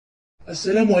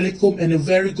Assalamualaikum and a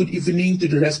very good evening to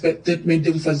the respected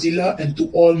Madam Fazila and to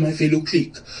all my fellow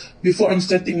clique. Before I'm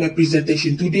starting my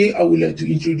presentation today, I would like to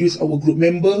introduce our group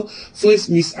member. First,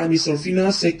 Miss Anis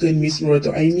Sorfina, second, Miss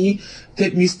Nurato Aini,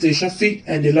 third, Mr. Shafiq,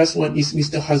 and the last one is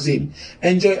Mr. Hazim.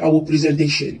 Enjoy our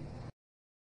presentation.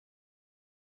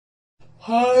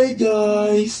 Hi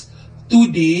guys!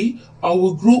 Today,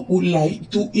 our group would like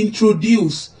to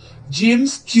introduce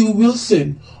James Q.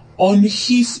 Wilson on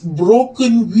his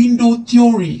broken window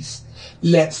theories.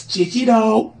 Let's check it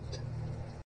out.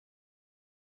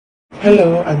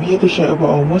 Hello, I'm here to share about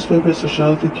our most favorite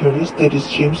sociality theorist, that is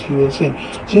James Q. Wilson.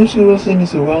 James Q. Wilson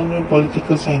is a well-known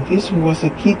political scientist who was a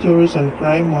key theorist on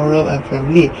crime, moral, and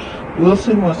family.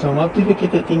 Wilson was a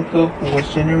multifaceted thinker who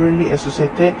was generally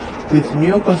associated with the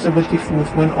neoconservative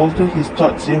movement, although his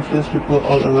thoughts influenced people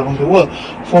all around the world.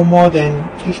 For more than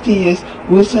 50 years,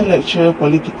 Wilson lectured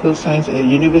political science at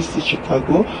University of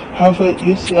Chicago, Harvard,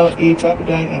 UCLA,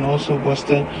 Pepperdine, and also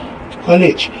Boston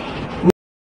College.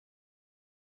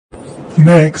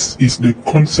 Next is the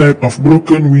concept of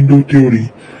broken window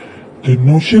theory. The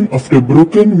notion of the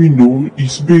broken window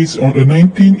is based on a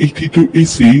 1982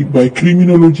 essay by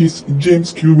criminologists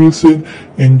James Q. Wilson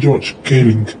and George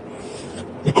Kelling.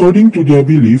 According to their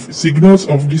belief, signals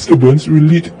of disturbance will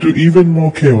lead to even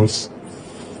more chaos.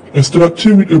 A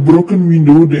structure with a broken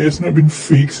window that has not been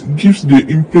fixed gives the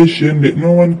impression that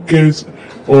no one cares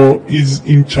or is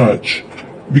in charge.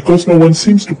 Because no one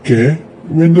seems to care,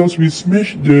 vendors will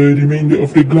smash the remainder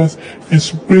of the glass and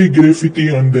spray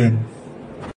graffiti on them.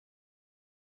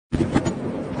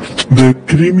 The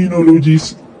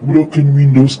criminologist's broken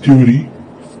windows theory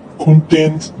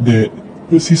contends that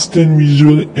persistent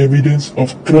visual evidence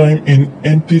of crime and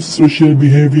antisocial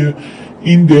behavior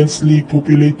in densely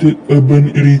populated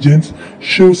urban regions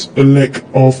shows a lack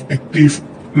of active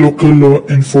local law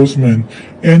enforcement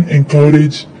and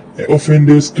encourage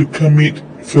offenders to commit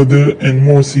further and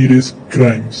more serious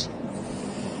crimes.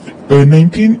 A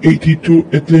 1982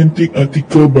 Atlantic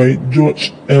article by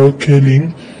George L.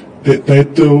 Kelling that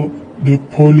titled "The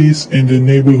Police and the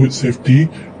Neighborhood Safety"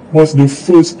 was the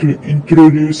first to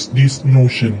introduce this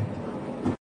notion.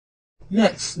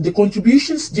 Next, the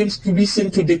contributions James Q.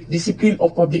 Wilson to the discipline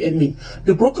of public admin.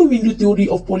 The broken window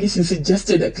theory of policing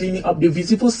suggested that cleaning up the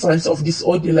visible signs of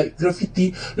disorder like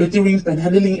graffiti, littering,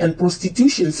 panhandling, and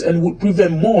prostitutions and would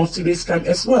prevent more serious crime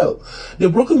as well. The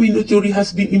broken window theory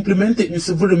has been implemented in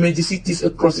several major cities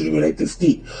across the United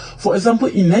States. For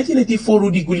example, in 1994,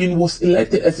 Rudy Giuliani was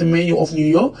elected as the mayor of New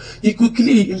York. He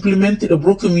quickly implemented a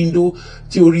broken window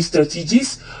theory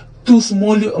strategies to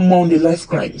smaller amount the life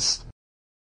crimes.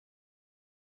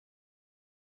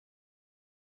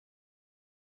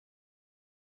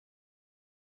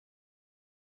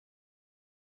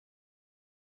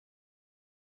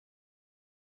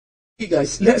 Okay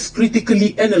guys, let's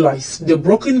critically analyze the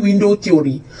broken window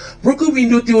theory. Broken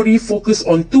window theory focuses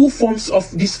on two forms of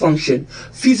dysfunction,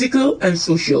 physical and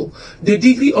social. The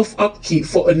degree of upkeep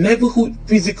for a neighborhood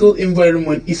physical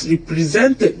environment is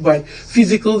represented by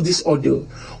physical disorder.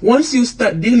 Once you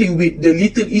start dealing with the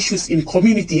little issues in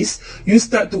communities, you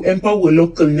start to empower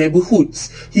local neighborhoods.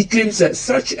 He claims that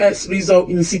such acts result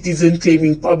in citizens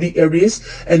claiming public areas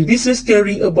and business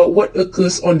caring about what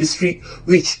occurs on the street,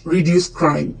 which reduce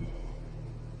crime.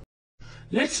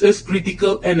 Let's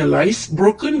critical analyze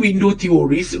broken window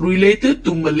theories related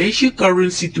to Malaysia's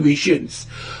current situations.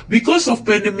 Because of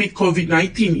pandemic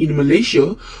COVID-19 in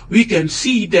Malaysia, we can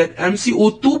see that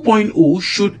MCO 2.0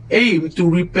 should aim to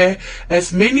repair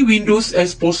as many windows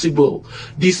as possible.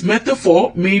 This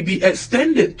metaphor may be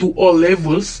extended to all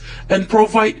levels and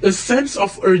provide a sense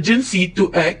of urgency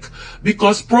to act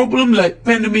because problems like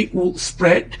pandemic will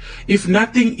spread if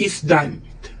nothing is done.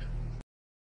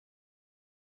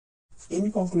 In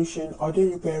conclusion, although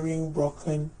repairing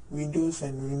broken windows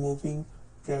and removing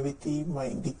graffiti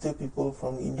might deter people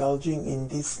from indulging in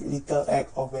this little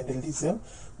act of vandalism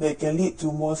that can lead to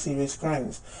more serious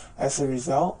crimes. As a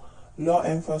result, law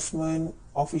enforcement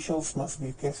officials must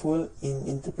be careful in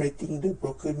interpreting the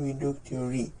broken window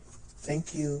theory.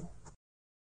 Thank you.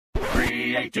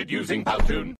 Created using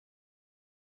Powtoon.